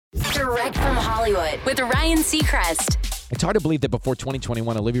Direct from Hollywood with Ryan Seacrest. It's hard to believe that before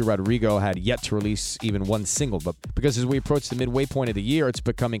 2021, Olivia Rodrigo had yet to release even one single. But because as we approach the midway point of the year, it's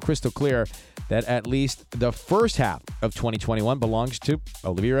becoming crystal clear that at least the first half of 2021 belongs to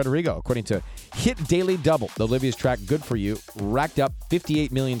Olivia Rodrigo. According to Hit Daily Double, Olivia's track Good For You racked up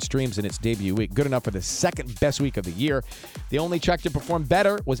 58 million streams in its debut week, good enough for the second best week of the year. The only track to perform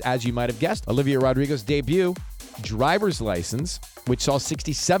better was, as you might have guessed, Olivia Rodrigo's debut, Driver's License, which saw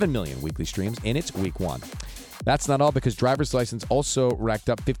 67 million weekly streams in its week one. That's not all, because Driver's License also racked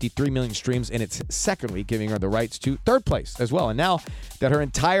up 53 million streams in its second week, giving her the rights to third place as well. And now that her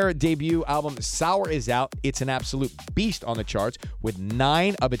entire debut album, Sour, is out, it's an absolute beast on the charts, with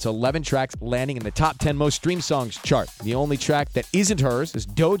 9 of its 11 tracks landing in the top 10 most streamed songs chart. The only track that isn't hers is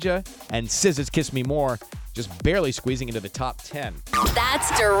Doja and SZA's Kiss Me More, just barely squeezing into the top 10.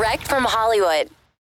 That's direct from Hollywood.